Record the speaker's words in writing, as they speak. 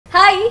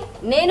Hi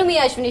నేను మీ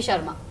Ashwini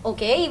Sharma.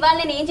 Okay, ఇవాళ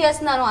నేను ఏం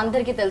చేస్తున్నాను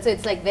అందరికీ తెలుసు.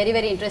 It's like very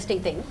very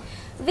interesting thing.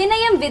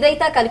 వినయం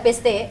విధేయత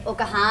కలిపేస్తే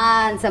ఒక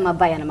హ్యాండ్సమ్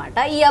అబ్బాయి అనమాట.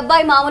 ఈ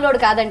అబ్బాయి మామూలుడు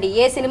కాదండి.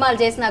 ఏ సినిమాలు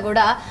చేసినా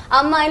కూడా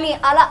అమ్మాయిని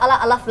అలా అలా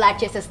అలా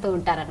ఫ్లాట్ చేసేస్తూ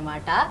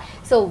ఉంటారనమాట.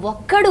 సో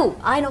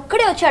ఆయన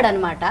ఒక్కడే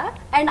వచ్చాడనమాట.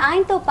 అండ్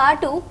ఆయనతో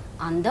పాటు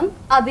అందం,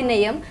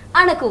 అభినయం,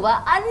 అణకువ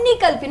అన్నీ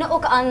కలిపిన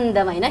ఒక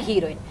అందమైన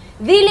హీరోయిన్.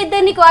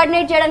 వీళ్ళిద్దరిని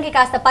కోఆర్డినేట్ చేయడానికి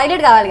కాస్త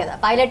పైలట్ కావాలి కదా.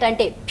 పైలట్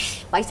అంటే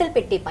పైసలు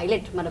పెట్టి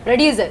పైలట్ మన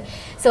ప్రొడ్యూసర్.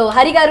 సో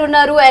హరి గారు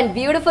ఉన్నారు and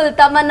beautiful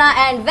Tamannaah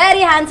and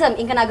very handsome.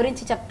 ఇంకా నా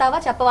గురించి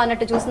చెప్పవా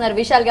అన్నట్టు చూస్తున్నారు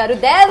విశాల్ గారు.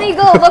 There we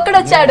go,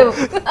 ఒక్కడొచ్చాడు.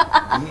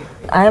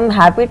 I'm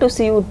happy to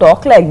see you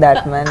talk like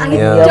that man.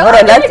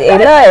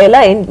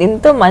 ఎలా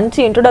ఇంత మంచి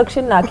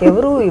ఇంట్రొడక్షన్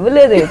నాకెవరు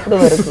ఇవ్వలేదు ఎప్పుడు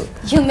వరకు.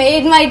 You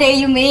made my day.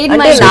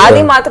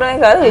 నాది మాత్రమే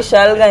కాదు,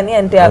 విశాల్ గాని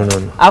అంటే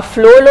ఆ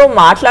ఫ్లో లో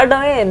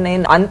మాట్లాడడమే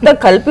నేను అంత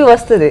కలిపి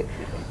వస్తుంది.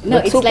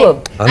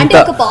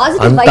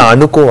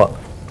 అనుకో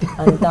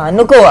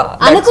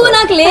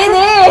నాకు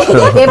లేదే.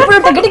 ఎప్పుడు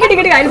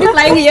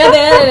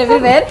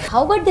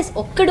హౌ అబౌట్ దిస్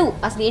ఒక్కడు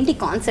అసలు ఏంటి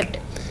కాన్సెప్ట్?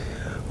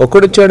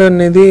 ఒక్కడొచ్చాడు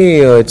అనేది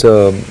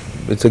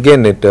it's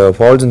again it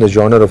falls in the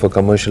genre of a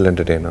commercial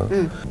entertainer.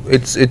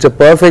 It's a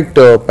perfect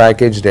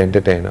packaged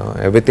entertainer.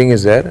 Everything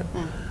is there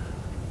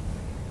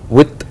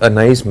with a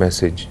nice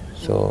message.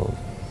 So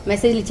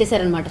message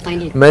ఇచ్చేసారన్నమాట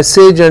final.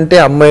 Message అంటే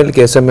అమ్మాయిలకి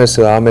SMS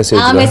ఆ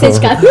message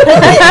కాదు.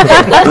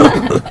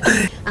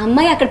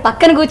 అమ్మాయి అక్కడ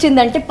పక్కన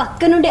కూర్చుందంటే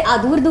పక్క నుండి ఆ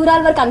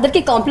దూరాల వరకు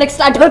అందరికి కాంప్లెక్స్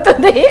స్టార్ట్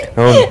అవుతుంది.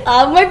 ఆ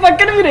అమ్మాయి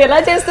పక్కన మీరు ఎలా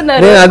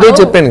చేస్తున్నారు? నేను అదే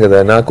చెప్పాను కదా,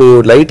 నాకు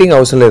లైటింగ్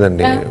అవసరం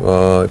లేదండి.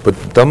 ఇప్పుడు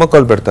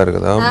థర్మోకాల్ పెడతారు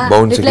కదా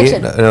బౌన్స్ కి,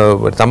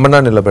 తమన్నా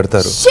ఇలా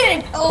పెడతారు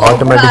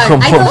ఆటోమేటిక్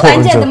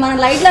గా. మన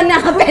లైట్లన్నీ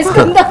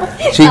ఆపేసుకుందాం.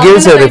 She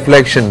gives a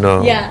reflection.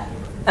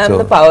 I'm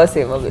the power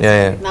saver.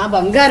 నా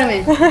బంగారమే.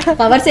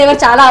 పవర్ సేవర్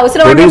చాలా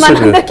అవసరం ఉంది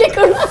మనందరికీ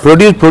కూడా.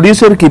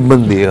 ప్రొడ్యూసర్ కి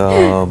ఇబ్బంది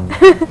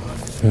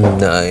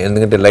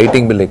ఎందుకంటే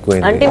లైటింగ్ బిల్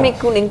ఎక్కువైంది. అంటే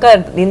మీకు ఇంకా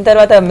దీని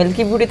తర్వాత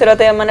మిల్కీ బ్యూటీ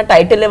తర్వాత ఏమన్నా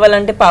టైటిల్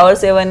ఇవ్వాలంటే పవర్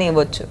సేవర్ అని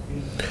ఇవ్వచ్చు.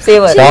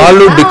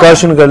 పాలు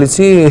డికాషన్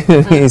కలిసి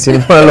ఈ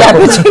సినిమాలో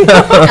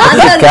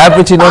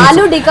క్యాపుచినో,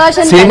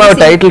 సినిమా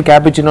టైటిల్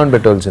క్యాపుచినో అని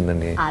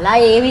పెట్టాల్సిందండి. అలా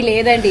ఏమీ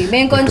లేదండి.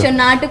 మేము కొంచెం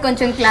నాటు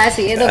కొంచెం క్లాస్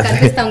ఏదో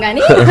కనిపిస్తాం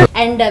కానీ.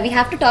 And we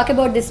have to talk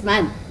about this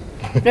man.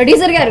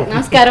 Producer గారు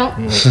నమస్కారం.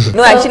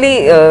 No, actually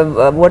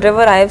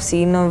whatever I have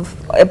seen of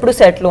ఎప్పుడు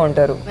సెట్ లో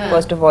ఉంటారు.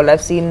 First of all,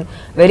 I've seen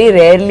very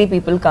rarely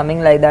people coming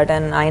like that,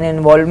 and ఆయన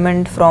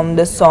involvement from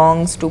the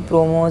songs to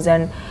promos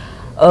and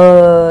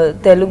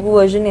Telugu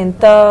version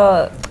ఎంత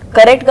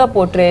correct గా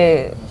portray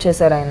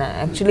చేశారు ఆయన.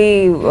 యాక్చువల్లీ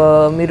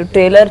మీరు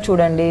trailer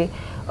చూడండి,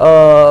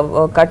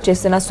 కట్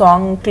చేసిన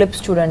సాంగ్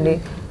క్లిప్స్ చూడండి.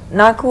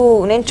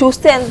 నేను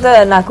చూస్తే ఎంత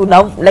నాకు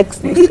లైక్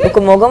ఒక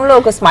మొగంలో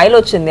ఒక స్మైల్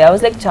వచ్చింది. ఐ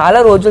వాజ్ లైక్ చాలా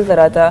రోజుల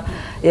తర్వాత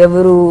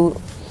ఎవరు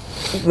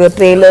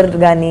ట్రైలర్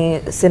కానీ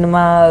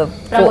సినిమా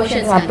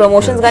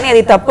ప్రమోషన్స్ కానీ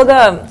అది తప్పగా.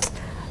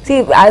 See,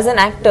 as an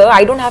actor,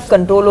 I don't have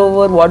control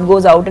over what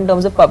goes out in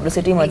terms of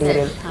publicity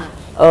material.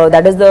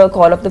 That is the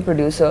call of the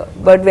producer.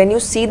 But when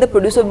you see the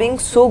producer being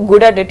so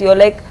good at it,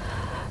 you're like,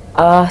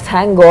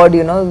 thank God,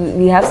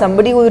 we have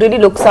somebody who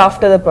really looks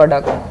after the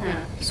product.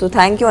 So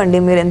thank you అండి.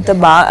 మీరు ఎంత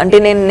బాగా అంటే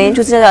నేను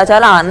చూసి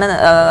చాలా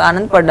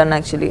ఆనందపడ్డాను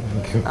actually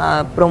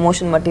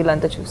promotion material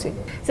అంతా చూసి.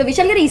 సో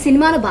విశాల్ గారు, ఈ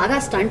సినిమాలో బాగా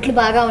స్టంట్లు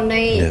బాగా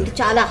ఉన్నాయి.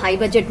 చాలా హై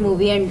బడ్జెట్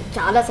మూవీ అండ్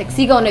చాలా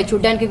సెక్సీగా ఉన్నాయి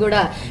చూడడానికి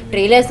కూడా.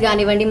 ట్రైలర్స్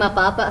కానివ్వండి, మా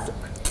పాప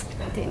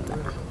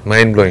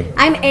mind blowing.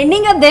 I'm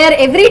ending up there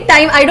every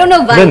time. I don't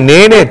know why.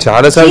 నేనే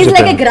చాలా సార్లు she's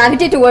like a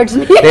gravity towards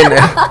me.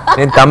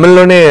 నేను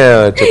తమిళ్లోనే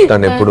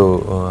చెప్తాను ఎప్పుడు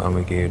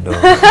ఆమెకి.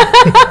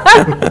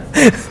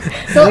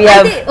 So we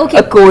have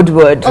a code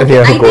word.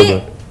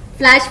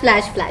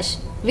 Flash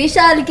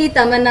Vishal కి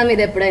తమన్నా మీద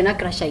ఎప్పుడైనా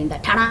క్రష్ అయిందా?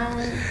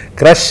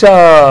 Crush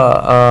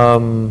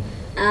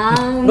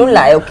don't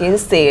lie, okay,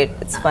 just say it,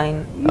 it's fine.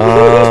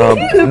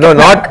 No,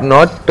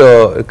 not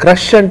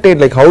crush ante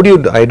like how do you,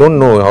 I don't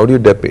know how do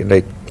you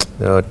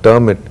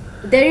term it.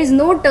 There is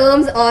no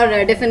terms or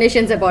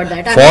definitions about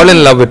that. Fall in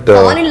love with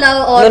fall in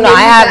love or no,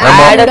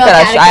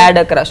 I had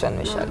a crush on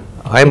Vishal.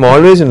 I'm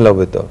always in love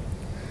with her.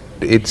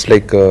 It's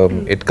like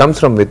it comes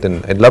from within.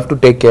 I'd love to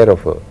take care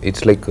of her.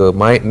 It's like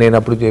my నేను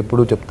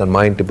ఎప్పుడు చెప్తాను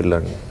మా ఇంటి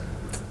పిల్లని.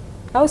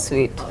 How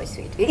sweet.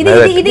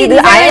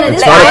 I am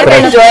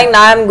enjoying.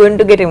 Now I'm going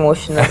to get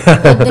emotional.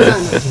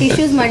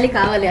 Tissues మళ్ళీ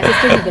కావాలి,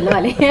 assistant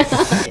పిలవాలి.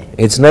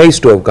 It's nice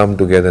to have come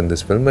together in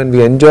this film and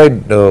we enjoyed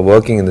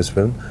working in this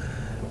film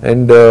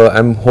and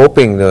I'm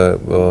hoping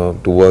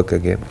to work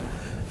again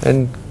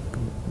and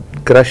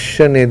crush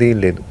అనేది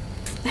లేదు.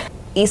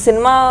 ఈ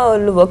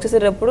సినిమాలో work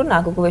చేసేటప్పుడు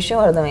నాకు ఒక విషయం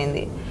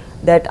అర్థమైంది,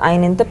 దట్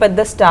ఆయన ఎంత పెద్ద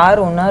స్టార్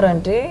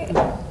ఉన్నారంటే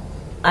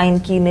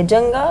ఆయనకి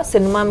నిజంగా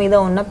సినిమా మీద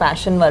ఉన్న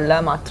ప్యాషన్ వల్ల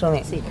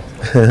మాత్రమే.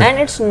 And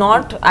it's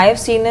not, I have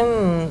seen him,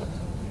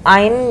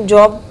 ఆయన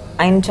జాబ్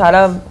ఆయన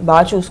చాలా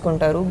బాగా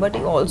చూసుకుంటారు, but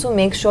he also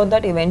make sure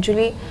that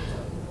eventually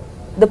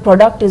the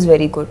product is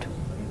very good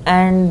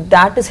and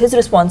that is his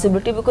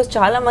responsibility. Because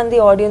చాలా మంది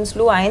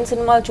ఆడియన్స్లు ఆయన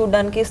సినిమాలు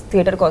చూడడానికి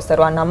థియేటర్కి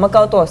వస్తారు, ఆ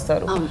నమ్మకంతో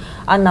వస్తారు.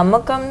 ఆ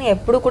నమ్మకంని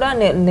ఎప్పుడు కూడా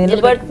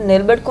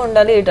నిలబెట్టుకు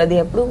ఉండాలి, అది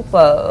ఎప్పుడు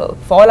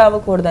ఫాలో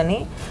అవ్వకూడదని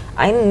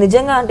ఆయన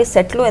నిజంగా అంటే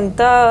సెట్లో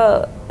ఎంత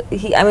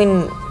I mean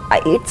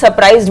it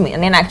surprised me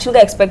and నేను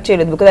యాక్చువల్గా ఎక్స్పెక్ట్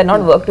చేయలేదు because I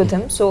not worked with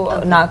him so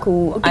నాకు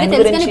ఆయన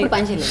గురించి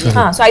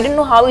so I didn't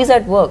know how he's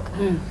at work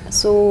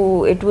so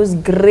it was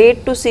great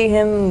to see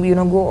him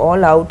go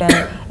all out and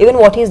even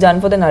what he's done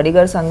for the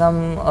Nadigar Sangam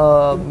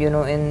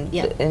in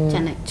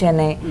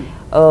Chennai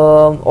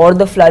or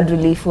the flood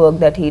relief work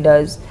that he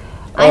does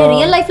ఆయన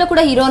real life లో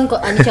కూడా hero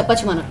అని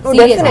చెప్పొచ్చు మనం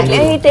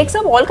definitely he takes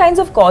up all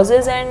kinds of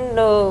causes and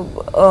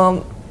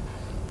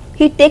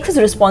he takes his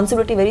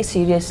responsibility very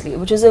seriously,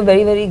 which is a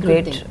very, very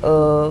great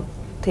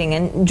thing.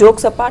 And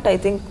jokes apart, I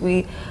think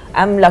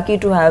I'm lucky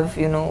to have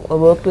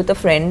worked with a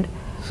friend,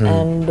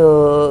 and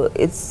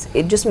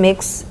it just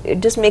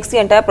makes the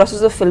entire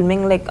process of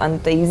filming like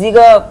anta easy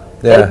ga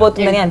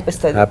వెళ్ళిపోతుందని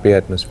అనిపిస్తుంది. Happy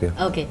atmosphere.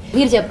 Okay,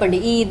 మీరు చెప్పండి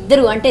ఈ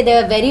ఇద్దరు అంటే they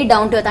are very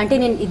down to earth. అంటే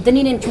నేను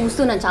ఇద్దరిని నేను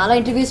చూస్తున్నాను, చాలా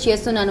ఇంటర్వ్యూస్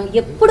చేస్తున్నాను,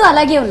 ఎప్పుడు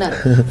అలాగే ఉన్నారు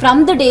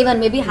from the day one.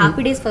 Maybe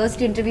happy days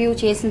first interview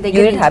చేసిన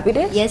దగ్గర హ్యాపీ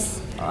డేస్ ఎస్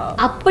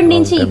అప్పటి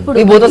నుంచి ఇప్పుడు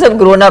we both have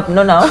grown up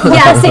no now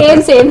yeah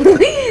same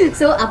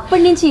so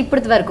అప్పటి నుంచి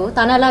ఇప్పటి వరకు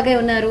తన అలాగే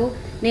ఉన్నారు.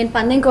 నేను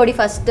పందెం కోడి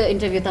ఫస్ట్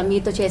ఇంటర్వ్యూ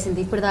మీతో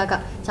చేసింది ఇప్పుడు దాకా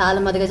చాలా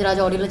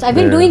మధుగజరాజు ఆడియోలో I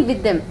been doing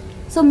with them.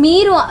 So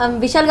మీరు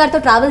విశాల్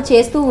గారితో ట్రావెల్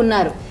చేస్తూ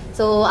ఉన్నారు.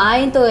 సో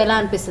ఆయనతో ఎలా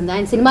అనిపిస్తుంది?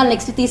 ఆయన సినిమాలు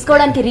నెక్స్ట్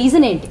తీసుకోవడానికి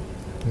రీజన్ ఏంటి?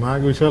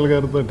 నాకు విశాల్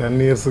గారితో 10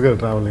 years గా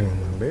ట్రావెలింగ్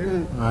ఉందండి.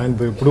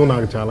 ఆయనతో ఇప్పుడు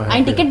నాకు చాలా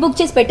ఆయన టికెట్ బుక్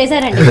చేసి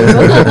పెట్టేశారండి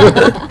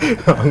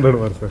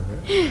 100%.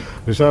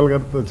 విశాల్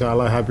గారితో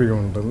చాలా హ్యాపీగా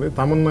ఉంటుంది.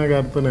 తమన్నా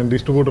గారితో నేను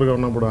డిస్ట్రిబ్యూటర్గా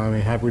ఉన్నప్పుడు ఆమె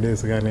హ్యాపీ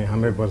డేస్ కానీ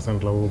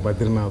 100% లవ్,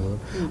 బద్రీనాథ్,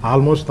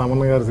 ఆల్మోస్ట్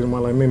తమన్నా గారి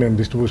సినిమాలన్నీ నేను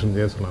డిస్ట్రిబ్యూషన్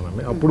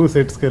చేస్తున్నానండి. అప్పుడు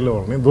సెట్స్కి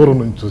వెళ్ళేవాడిని, దూరం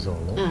నుంచి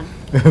చూసేవాళ్ళం.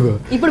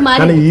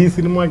 కానీ ఈ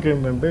సినిమాకి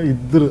ఏంటంటే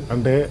ఇద్దరు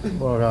అంటే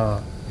ఒక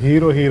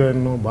హీరో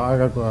హీరోయిన్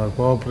బాగా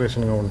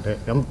కోఆపరేషన్గా ఉంటే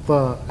ఎంత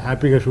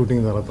హ్యాపీగా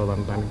షూటింగ్ జరుగుతుంది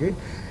అనడానికి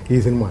ఈ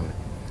సినిమాని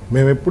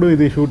మేము ఎప్పుడు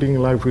ఇది షూటింగ్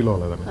లాగా ఫీల్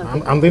అవ్వలేదండి.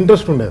 అంత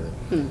ఇంట్రెస్ట్ ఉండేది.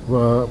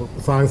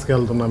 సాంగ్స్కి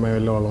వెళ్తున్నాం మేము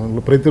వెళ్ళేవాళ్ళం,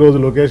 ప్రతిరోజు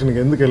లొకేషన్కి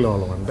ఎందుకు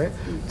వెళ్ళేవాళ్ళం అంటే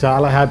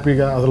చాలా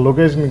హ్యాపీగా. అసలు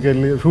లొకేషన్కి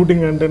వెళ్ళి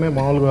షూటింగ్ అంటేనే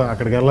మామూలుగా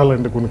అక్కడికి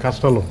వెళ్ళాలంటే కొన్ని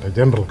కష్టాలు ఉంటాయి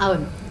జనరల్.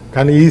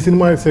 కానీ ఈ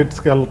సినిమా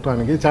సెట్స్కి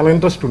వెళ్ళడానికి చాలా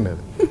ఇంట్రెస్ట్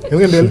ఉండేది.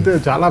 ఎందుకంటే వెళ్తే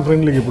చాలా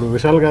ఫ్రెండ్లీగా, ఇప్పుడు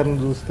విశాల్ గారిని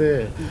చూస్తే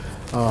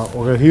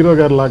ఒక హీరో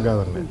గారి లాగా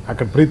కాదండి,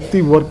 అక్కడ ప్రతి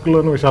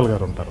వర్క్లోనూ విశాల్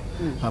గారు ఉంటారు.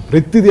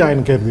 ప్రతిదీ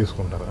ఆయన కేర్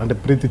తీసుకుంటారు. అంటే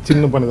ప్రతి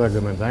చిన్న పని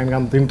దగ్గర నుంచి ఆయనకి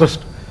అంత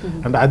ఇంట్రెస్ట్.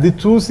 అంటే అది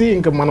చూసి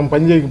ఇంకా మనం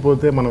పని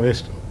చేయకపోతే మనం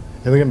వేస్ట్.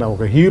 ఎందుకంటే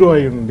ఒక హీరో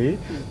అయి ఉండి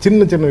చిన్న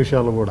చిన్న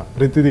విషయాలు కూడా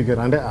ప్రతిదీ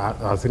అంటే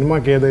ఆ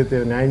సినిమాకి ఏదైతే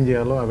న్యాయం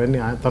చేయాలో అవన్నీ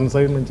తన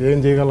సైడ్ నుంచి ఏం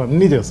చేయగలో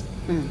అన్నీ చేస్తాం.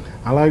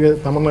 అలాగే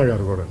తమన్నా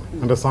గారు కూడా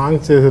అంటే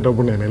సాంగ్స్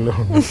చేసేటప్పుడు నేను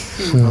వెళ్ళేవాడిని.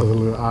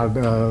 అసలు ఆ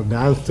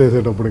డ్యాన్స్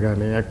చేసేటప్పుడు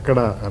కానీ ఎక్కడ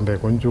అంటే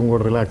కొంచెం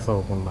కూడా రిలాక్స్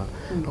అవ్వకుండా,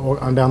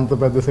 అంటే అంత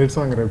పెద్ద సెట్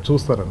సాంగ్ రేపు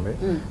చూస్తారండి.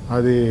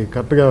 అది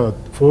కరెక్ట్గా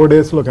 4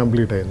 daysలో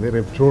కంప్లీట్ అయింది.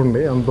 రేపు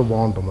చూడండి ఎంత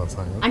బాగుంటుంది ఆ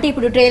సాంగ్. అంటే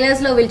ఇప్పుడు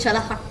ట్రైలర్స్ లో వీళ్ళు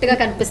చాలా హాట్ గా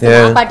కనిపిస్తుంది.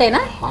 ఆ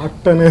పాటేనా?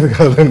 హాట్ అనేది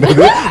కాదండి,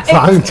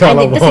 సాంగ్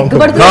చాలా బాగుంటుంది.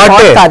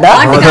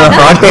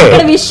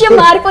 విషయం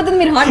మారిపోతుంది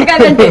మీరు హాట్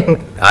కాదంటే.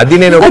 అది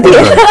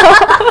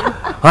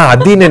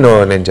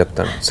నేను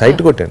చెప్తాను.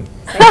 సైట్ కొట్టాను,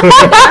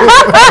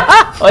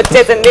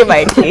 వచ్చేసింది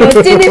బయటికి,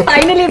 వచ్చింది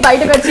ఫైనల్లీ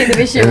బయటకు వచ్చింది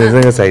విషయం.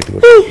 నిజంగా సైట్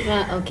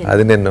కొట్టాను.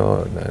 అది నేను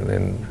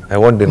I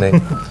won't deny.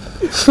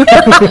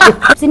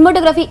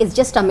 Cinematography is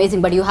just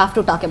amazing, but you have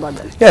to talk about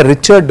that. Yeah,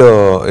 Richard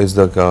is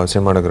the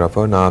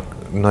cinematographer.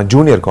 Na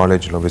junior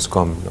college lo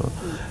Viscom lo.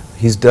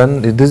 He's done,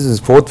 this is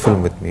his 4th film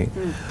with me.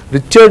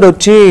 Richard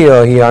ochi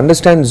he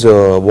understands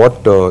what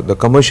the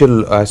commercial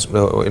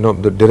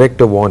the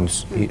director wants.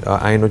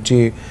 ఆయన వచ్చి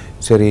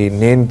సరే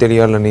నేను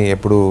తెలియాలని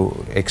ఎప్పుడు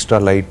extra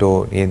light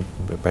ఏం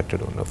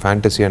పెట్టడు.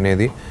 Fantasy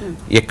అనేది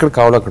ఎక్కడ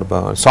కావాలో అక్కడ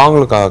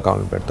సాంగ్లు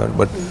కావాలని పెడతాడు.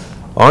 But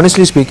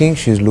honestly speaking,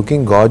 she's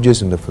looking gorgeous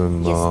in the film.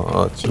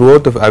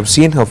 Throughout I've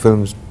seen her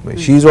films.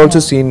 She's also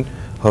seen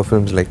her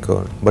films like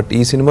but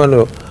ee cinema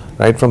lo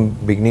right from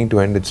beginning to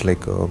end it's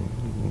like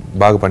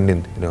baga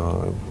pandindi.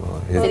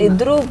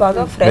 ఇద్దరు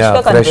బాగా fresh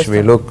గా కనిపిస్తారు. Fresh, we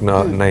look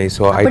nice.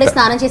 So అప్పుడే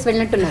స్నానం చేసి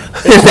వెళ్ళినట్టున్నారు.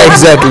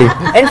 Exactly.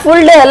 And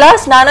full day అలా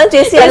స్నానం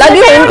చేసి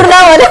అలాగే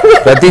ఉంటున్నావు అని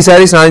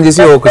ప్రతిసారి స్నానం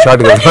చేసి ఒక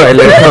షాట్ కదా.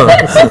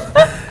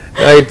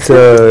 It's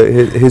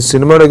his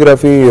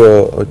cinematography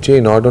వచ్చి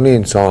not only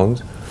in songs,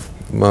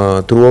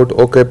 throughout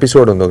ఒక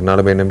ఎపిసోడ్ ఉంది, ఒక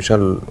 40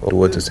 నిమిషాలు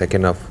టువర్డ్స్ ద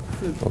సెకండ్ హాఫ్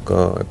ఒక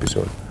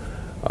ఎపిసోడ్.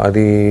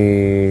 అది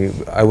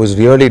I was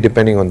really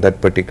depending on that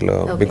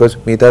particular because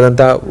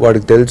మిగతాదంతా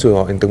వాడికి తెలుసు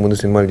ఇంతకుముందు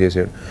సినిమాలు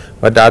చేసాడు.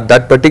 బట్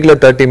దట్ పర్టికులర్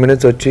 30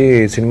 minutes వచ్చి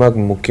సినిమాకి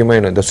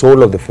ముఖ్యమైన the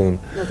soul of the film.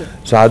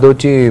 So అది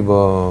వచ్చి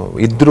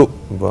ఇద్దరు,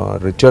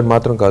 రిచర్డ్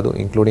మాత్రం కాదు,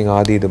 ఇంక్లూడింగ్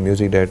ఆది the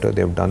music director,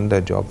 they have done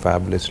the job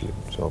ఫ్యాబులస్లీ.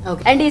 So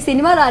and ఈ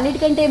సినిమాలో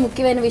అన్నిటికంటే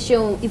ముఖ్యమైన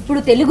విషయం,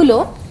 ఇప్పుడు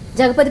తెలుగులో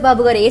జగపతి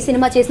బాబు గారు ఏ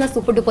సినిమా చేసినా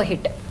సూపర్ డూపర్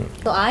హిట్.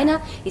 సో ఆయన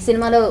ఈ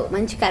సినిమాలో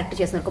మంచి క్యారెక్టర్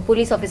చేస్తున్నారు, ఒక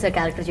పోలీస్ ఆఫీసర్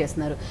క్యారెక్టర్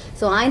చేస్తున్నారు.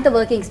 సో ఆయనతో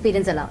వర్కింగ్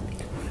ఎక్స్పీరియన్స్ ఎలా ఉంది?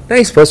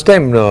 Nice. First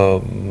time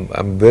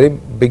I'm very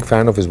big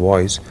fan of his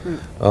voice.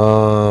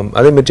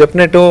 అదే మీరు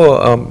చెప్పినట్టు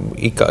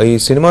ఈ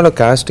సినిమాలో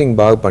కాస్టింగ్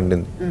బాగా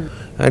పండింది.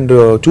 అండ్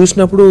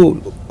చూసినప్పుడు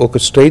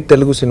ఒక స్ట్రైట్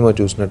తెలుగు సినిమా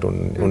చూసినట్టు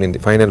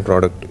ఉండింది ఫైనల్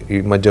ప్రోడక్ట్. ఈ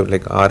మధ్య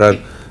లైక్ RR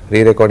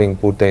రీ రికార్డింగ్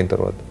పూర్తయిన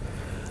తర్వాత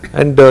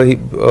And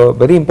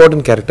very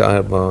important character,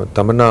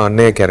 Tamanna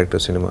Annaya character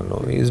cinema.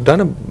 He's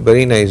done a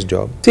very nice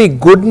job. See,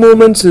 good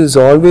moments is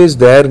always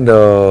there.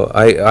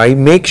 I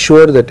make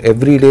sure that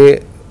every day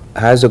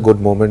has a good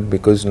moment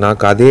because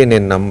నాకు అదే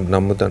నేను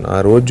నమ్ముతాను. ఆ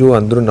రోజు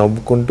అందరూ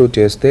నవ్వుకుంటూ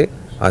చేస్తే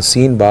ఆ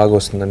సీన్ బాగా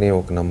వస్తుందని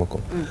ఒక నమ్మకం.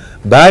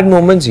 Bad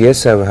moments, yes,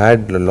 I've had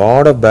a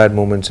lot of bad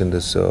moments in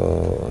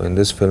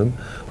this film,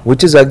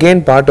 which is again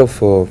part of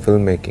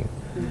filmmaking.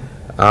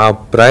 ఆ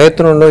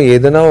ప్రయత్నంలో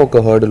ఏదైనా ఒక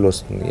హర్డల్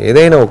వస్తుంది,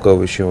 ఏదైనా ఒక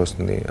విషయం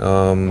వస్తుంది.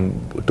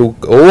 To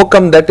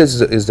overcome that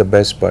is the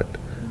best part.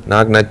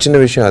 నాకు నచ్చిన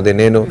విషయం అదే.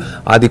 నేను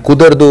అది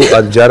కుదరదు,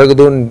 అది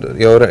జరగదు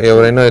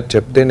ఎవరైనా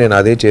చెప్తే నేను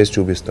అదే చేసి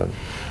చూపిస్తాను.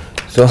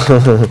 సో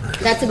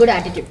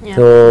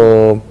సో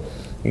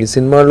ఈ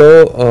సినిమాలో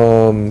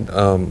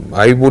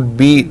I would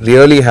be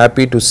really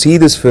happy to see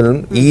this film.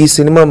 ఈ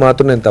సినిమా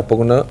మాత్రం నేను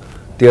తప్పకుండా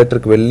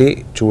థియేటర్కి వెళ్ళి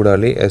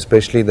చూడాలి,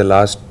 ఎస్పెషలీ ద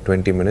లాస్ట్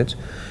 20 minutes.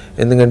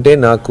 ఎందుకంటే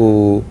నాకు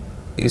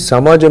ఈ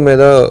సమాజం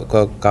మీద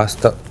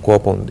కాస్త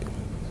కోపం ఉంది,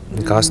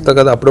 కాస్త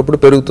కదా అప్పుడప్పుడు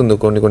పెరుగుతుంది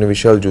కొన్ని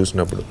విషయాలు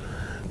చూసినప్పుడు.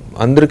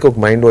 అందరికీ ఒక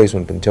మైండ్ వాయిస్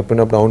ఉంటుంది,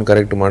 చెప్పినప్పుడు అవును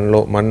కరెక్ట్,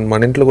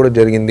 మన ఇంట్లో కూడా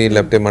జరిగింది,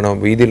 లేకపోతే మన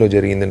వీధిలో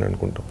జరిగింది అని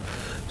అనుకుంటాం.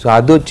 సో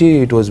అది వచ్చి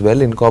it was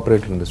well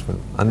incorporated in this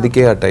film.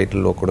 అందుకే ఆ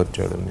title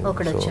ఒక్కడొచ్చాడు.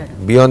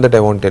 Beyond that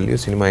I want tell you,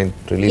 cinema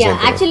release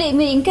actually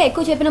మీరు ఇంకా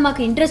ఎక్కువ చెప్పినా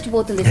మాకు ఇంట్రెస్ట్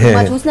పోతుంది.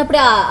 సినిమా చూసినప్పుడే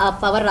ఆ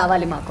పవర్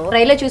రావాలి మాకు.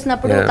 ట్రైలర్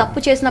చూసినప్పుడు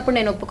తప్పు చేసినప్పుడు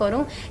నేను ఒప్పుకోను,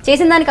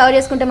 చేసిన దాన్ని కవర్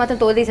చేసుకుంటే మాత్రం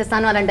తోలు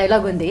తీసేస్తాను అలాంటి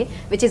డైలాగ్ ఉంది,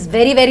 which is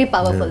very very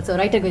powerful. So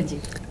writer గురించి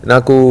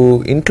నాకు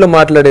ఇంట్లో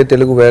మాట్లాడే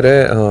తెలుగు వేరే,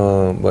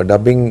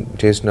 డబ్బింగ్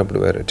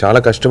చేసినప్పుడు వేరే.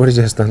 చాలా కష్టపడి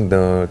చేస్తాను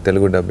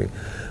తెలుగు డబ్బింగ్,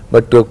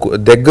 బట్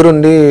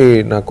దగ్గరుండి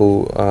నాకు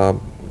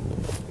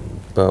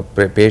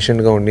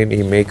పేషెంట్గా ఉండి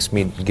he makes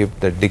me give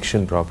the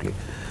diction properly.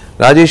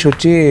 Rajesh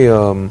వచ్చి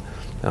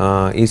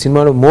ఈ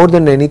సినిమాలో మోర్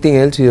దెన్ ఎనీథింగ్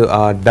ఎల్స్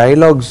ఆ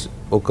డైలాగ్స్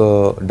ఒక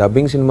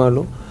డబ్బింగ్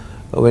సినిమాలో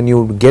when you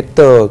get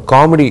the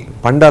comedy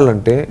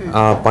పండాలంటే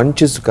ఆ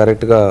పంచెస్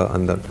కరెక్ట్గా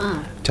అందాలి.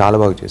 చాలా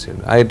బాగా చేసాడు.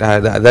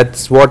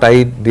 That's what I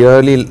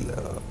really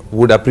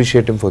would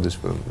appreciate him for this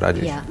film.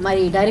 Rajesh.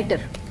 మరి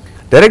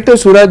Director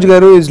Suraj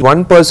garu is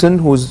one person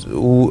who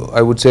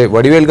I would say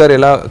Vadivel garu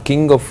ela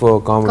king of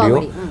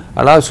comedy.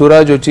 Ala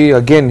Suraj vachi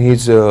again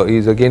he's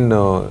again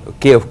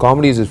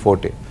comedy is his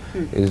forte.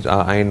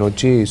 ఆయన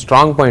వచ్చి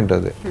strong point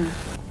అది.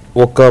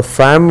 ఒక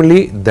family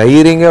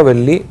ధైర్యంగా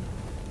వెళ్ళి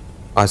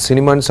ఆ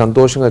సినిమాని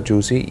సంతోషంగా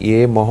చూసి, ఏ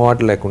మొహమాట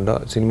లేకుండా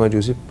సినిమా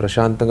చూసి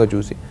ప్రశాంతంగా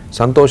చూసి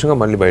సంతోషంగా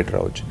మళ్ళీ బయట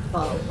రావచ్చు.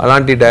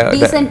 అలాంటి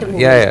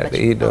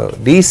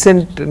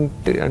డీసెంట్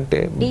అంటే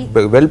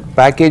వెల్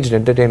ప్యాకేజ్డ్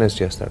ఎంటర్టైనర్స్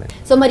చేస్తాడు.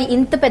 సో మరి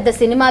ఇంత పెద్ద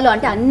సినిమాలో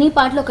అంటే అన్ని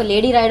పాటలు ఒక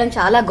లేడీ రాయడం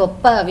చాలా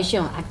గొప్ప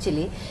విషయం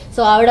యాక్చువల్లీ.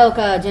 సో ఆవిడ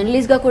ఒక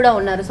జర్నలిస్ట్ గా కూడా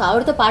ఉన్నారు. సో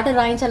ఆవిడతో పాటలు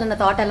రాయించాలన్న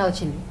థాట్ ఎలా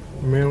వచ్చింది?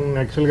 మేము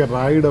యాక్చువల్గా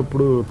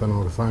రాయడప్పుడు తను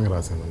ఒక సాంగ్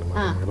రాశానండి.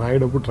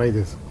 రాయడప్పుడు ట్రై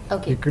చేసాం.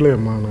 ఇక్కడే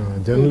మన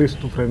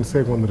జర్నలిస్ట్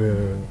ఫ్రెండ్సే కొందరు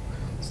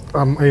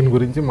అమ్మాయిని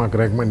గురించి మాకు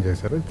రికమెండ్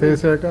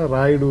చేశాక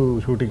రాయుడు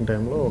షూటింగ్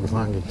టైంలో ఒక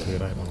సాంగ్ ఇచ్చి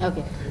రాయడం,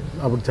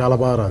 అప్పుడు చాలా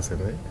బాగా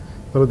రాసింది.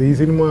 తర్వాత ఈ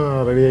సినిమా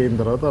రెడీ అయిన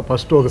తర్వాత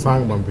ఫస్ట్ ఒక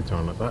సాంగ్ పంపించాం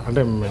అన్నమాట.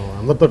 అంటే మేము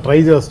అందరితో ట్రై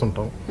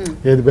చేస్తుంటాం,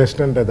 ఏది బెస్ట్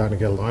అంటే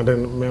దానికి వెళ్తాం. అంటే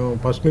మేము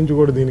ఫస్ట్ నుంచి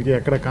కూడా దీనికి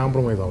ఎక్కడ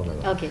కాంప్రమైజ్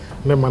అవ్వలేదు.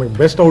 అంటే మనకి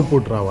బెస్ట్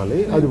అవుట్పుట్ రావాలి,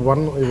 అది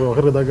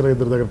ఒకరి దగ్గర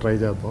ఇద్దరి దగ్గర ట్రై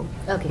చేద్దాం,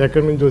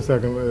 ఎక్కడి నుంచి వస్తే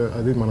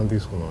అది మనం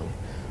తీసుకున్నాం.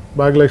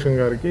 భాగ్యలక్ష్మి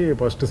గారికి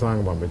ఫస్ట్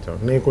సాంగ్ పంపించాం,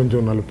 నేను కొంచెం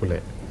నలుపులే.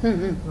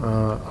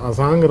 ఆ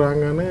సాంగ్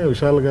రాగానే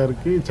విశాల్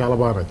గారికి చాలా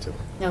బాగా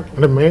నచ్చింది.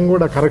 అంటే మేము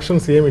కూడా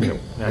కరెక్షన్స్ ఏమి లేవు.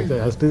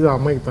 యాక్చువల్లీ ఆ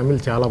అమ్మాయికి తమిళ్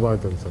చాలా బాగా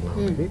తెలుసు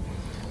నాకు.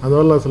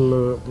 అందువల్ల అసలు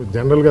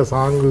జనరల్గా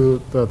సాంగ్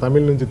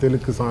తమిళ్ నుంచి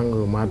తెలుగు సాంగ్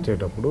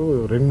మార్చేటప్పుడు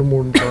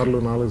 2-3 సార్లు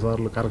 4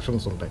 సార్లు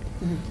కరెక్షన్స్ ఉంటాయి.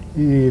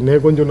 ఈ నే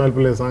కొంచెం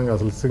నలిపిలే సాంగ్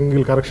అసలు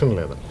సింగిల్ కరెక్షన్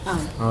లేదు.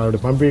 ఆవిడ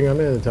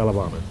పంపించగానే చాలా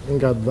బాగా.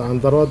 ఇంకా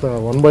దాని తర్వాత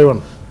 1 by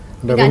 1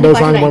 అంటే రెండో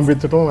సాంగ్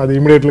పంపించడం, అది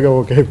ఇమీడియట్గా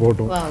ఓకే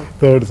అయిపోవటం,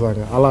 థర్డ్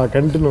సాంగ్ అలా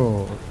కంటిన్యూ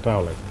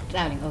ట్రావెల్ అయింది.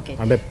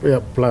 అంటే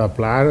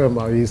ప్లాన్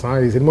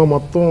ఈ సినిమా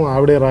మొత్తం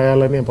ఆవిడే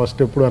రాయాలని ఫస్ట్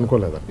ఎప్పుడు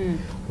అనుకోలేదు.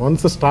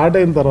 వన్స్ స్టార్ట్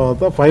అయిన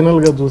తర్వాత ఫైనల్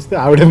గా చూస్తే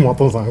ఆవిడే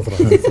మొత్తం సాంగ్స్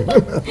రాయాలి.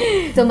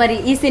 సో మరి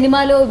ఈ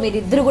సినిమాలో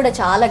మీరిద్దరు కూడా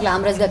చాలా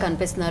గ్లామరస్ గా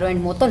కనిపిస్తున్నారు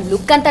అండ్ మొత్తం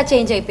లుక్ అంతా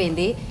చేంజ్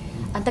అయిపోయింది.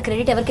 అంత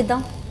క్రెడిట్ ఎవరికి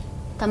ఇద్దాం?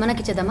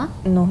 తమన్నాకి ఇచ్చేద్దామా?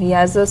 No, he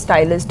has a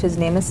stylist. His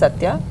name is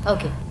Satya.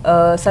 Okay.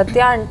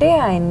 Satya అంటే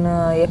ఆయన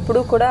ఎప్పుడు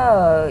కూడా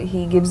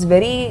he gives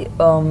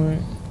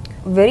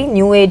very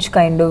new age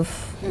kind of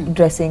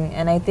dressing,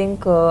 and I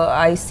think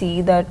I see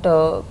that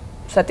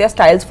Satya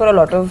styles for a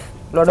lot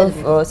of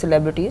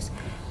celebrities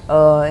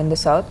in the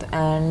south,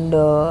 and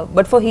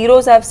but for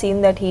heroes I've seen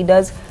that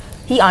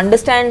he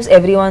understands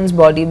everyone's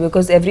body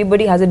because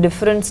everybody has a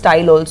different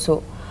style also.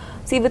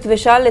 See, with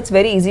Vishal it's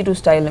very easy to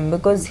style him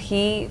because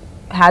he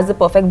has the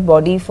perfect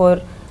body for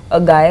a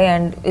guy,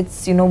 and it's,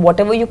 you know,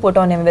 whatever you put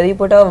on him, whether you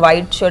put a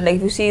white shirt, like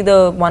if you see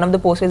one of the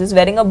posters is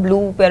wearing a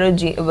blue pair of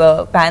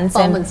pants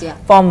formals,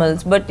 and formals,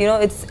 but you know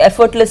it's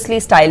effortlessly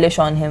stylish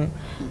on him.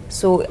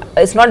 So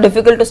it's not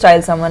difficult to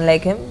style someone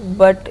like him.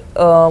 But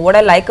what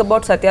I like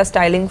about Satya's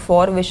styling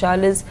for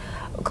Vishal is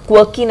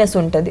క్వర్కీనెస్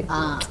ఉంటుంది.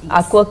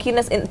 ఆ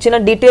క్వర్కీనెస్ చిన్న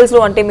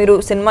డీటెయిల్స్లో అంటే మీరు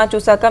cinema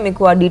చూసాక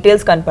మీకు ఆ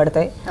details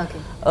కనపడతాయి.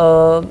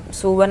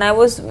 So when I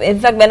was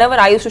in fact when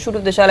ever I use to shoot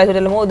with Vishal, I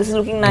tell him, oh, this is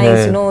looking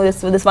nice, you know,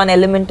 this one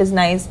element is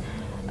nice.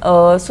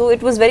 So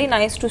it was very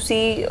nice to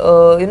see,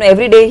 you know,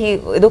 every day he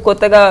ఏదో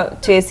కొత్తగా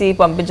చేసి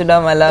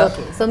పంపించడం అలా.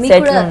 So మీకు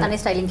కూడా తనే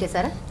styling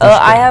చేశారా?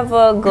 I have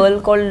a girl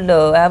called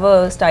I have a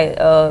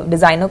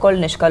designer called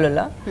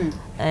Nishkalulla,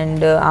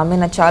 and ఆమె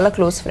నా చాలా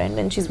close friend,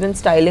 and she's been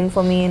styling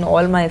for me in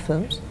all my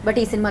films. But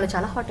ఈ సినిమాలో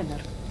చాలా హాట్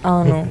ఉన్నారు.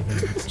 No.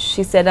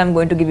 She said, I'm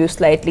going to give you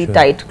slightly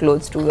tight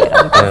clothes to wear.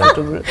 I'm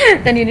comfortable.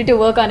 Then you need to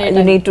work on it.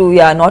 You need to,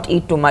 not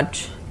eat too much.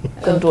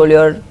 Control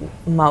your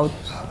mouth.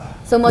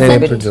 So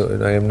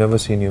I have never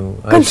seen you.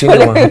 I've seen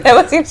you.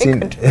 Never seen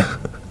you.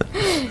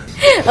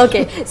 Okay,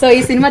 so ఈ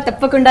cinema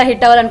తప్పకుండా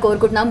hit అవ్వాలని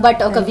కోరుకుంటున్నాం.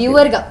 But ఒక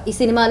viewer గా ఈ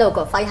సినిమాలో ఒక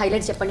 5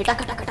 highlights చెప్పండి.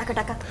 టక టక టక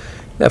టక.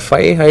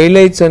 5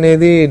 హైలైట్స్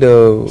అనేది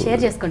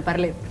షేర్ చేసుకోండి,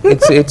 పర్లేదు.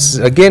 it's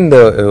again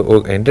the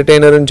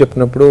entertainer అని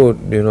చెప్పినప్పుడు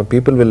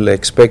people will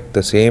expect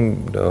the same.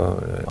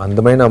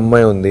 అందమైన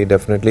అమ్మాయి ఉంది,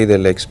 definitely they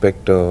will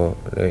expect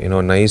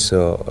nice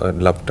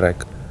love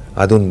track,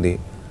 అది ఉంది.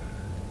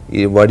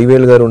 ఈ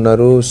వడివేల్ గారు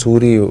ఉన్నారు,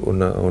 సూరి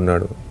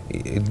ఉన్నాడు,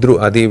 ఇద్దరు.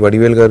 అది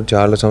వడివేల్ గారు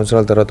చాలా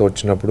సంవత్సరాల తర్వాత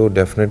వచ్చినప్పుడు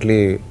definitely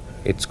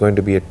it's going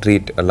to be a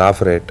treat, laugh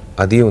rate,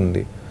 అది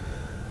ఉంది.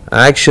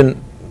 యాక్షన్,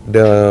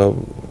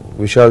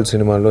 విశాల్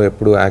సినిమాలో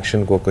ఎప్పుడు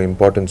యాక్షన్కి ఒక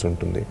ఇంపార్టెన్స్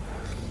ఉంటుంది.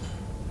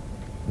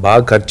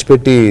 బాగా ఖర్చు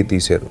పెట్టి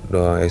తీశారు,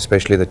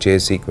 ఎస్పెషలీ ద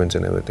చేస్ sequence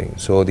and everything.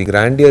 So the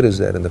grandeur is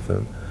there in the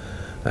film.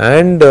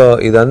 And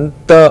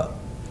ఇదంతా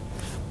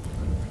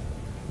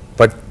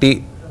పట్టి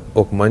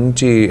ఒక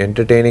మంచి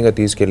ఎంటర్టైనింగ్గా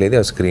తీసుకెళ్ళేది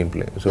ఆ screen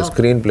play. So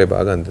screen play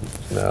బాగా అంది.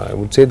 I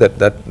would say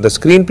that the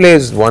screen play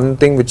is one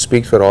thing which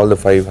speaks for all the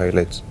 5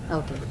 highlights.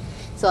 Okay,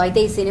 so అయితే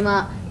ఈ cinema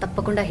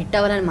తప్పకుండా హిట్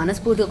అవ్వాలని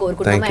మనస్ఫూర్తిగా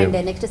కోరుకుంటున్నాము. అండ్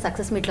నెక్స్ట్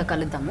సక్సెస్ మీట్ లో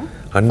కలుద్దాము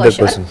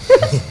 100%.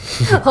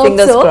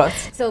 Fingers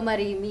crossed. సో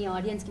మరి మీ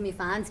ఆడియన్స్ కి, మీ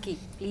ఫ్యాన్స్ కి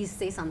ప్లీజ్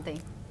సే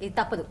సంథింగ్. ఇది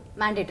తప్పదు,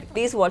 mandatory.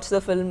 Please watch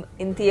the film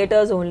in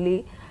theaters only.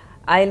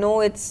 I know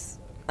it's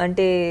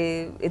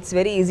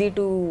very easy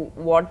to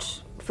watch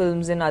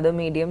films in other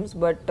mediums,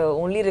 but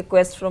only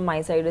request from my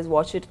side is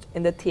watch it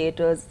in the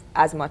theaters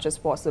as much as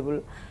possible.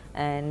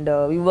 And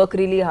we work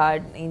really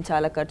hard in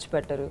chala kharchu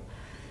pettaru,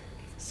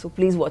 so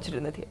please watch it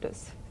in the theaters.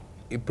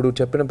 ఇప్పుడు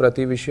చెప్పిన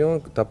ప్రతి విషయం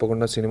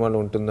తప్పకుండా సినిమాలో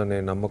ఉంటుందనే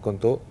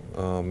నమ్మకంతో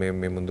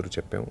మేము ముందు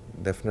చెప్పాము.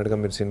 డెఫినెట్గా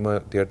మీరు సినిమా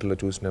థియేటర్లో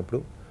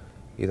చూసినప్పుడు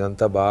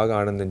ఇదంతా బాగా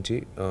ఆనందించి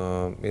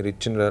మీరు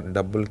ఇచ్చిన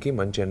డబ్బులకి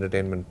మంచి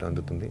ఎంటర్టైన్మెంట్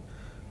అందుతుంది.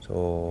 So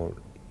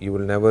you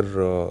will never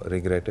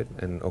regret it.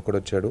 And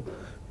ఒక్కడొచ్చాడు,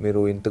 మీరు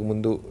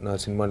ఇంతకుముందు నా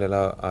సినిమాలు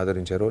ఎలా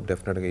ఆదరించారో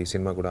డెఫినెట్గా ఈ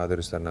సినిమా కూడా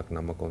ఆదరిస్తారు, నాకు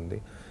నమ్మకం ఉంది.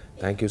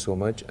 Thank you so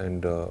much.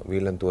 And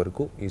వీళ్ళంత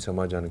వరకు ఈ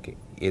సమాజానికి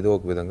ఏదో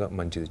ఒక విధంగా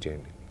మంచిది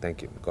చేయండి.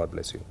 Thank you. God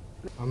bless you.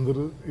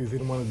 అందరూ ఈ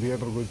సినిమాని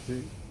థియేటర్కి వచ్చి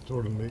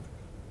చూడండి.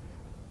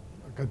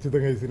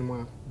 ఖచ్చితంగా ఈ సినిమా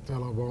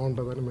చాలా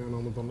బాగుంటుందని మేము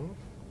నమ్ముతున్నాం.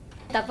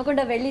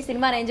 తప్పకుండా వెళ్ళి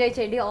సినిమాని ఎంజాయ్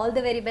చేయండి. All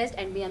the very best.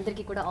 And మీ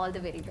అందరికీ కూడా all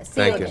the very best.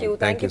 Thank you.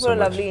 Thank you for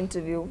a lovely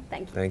interview.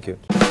 Thank you. Thank you.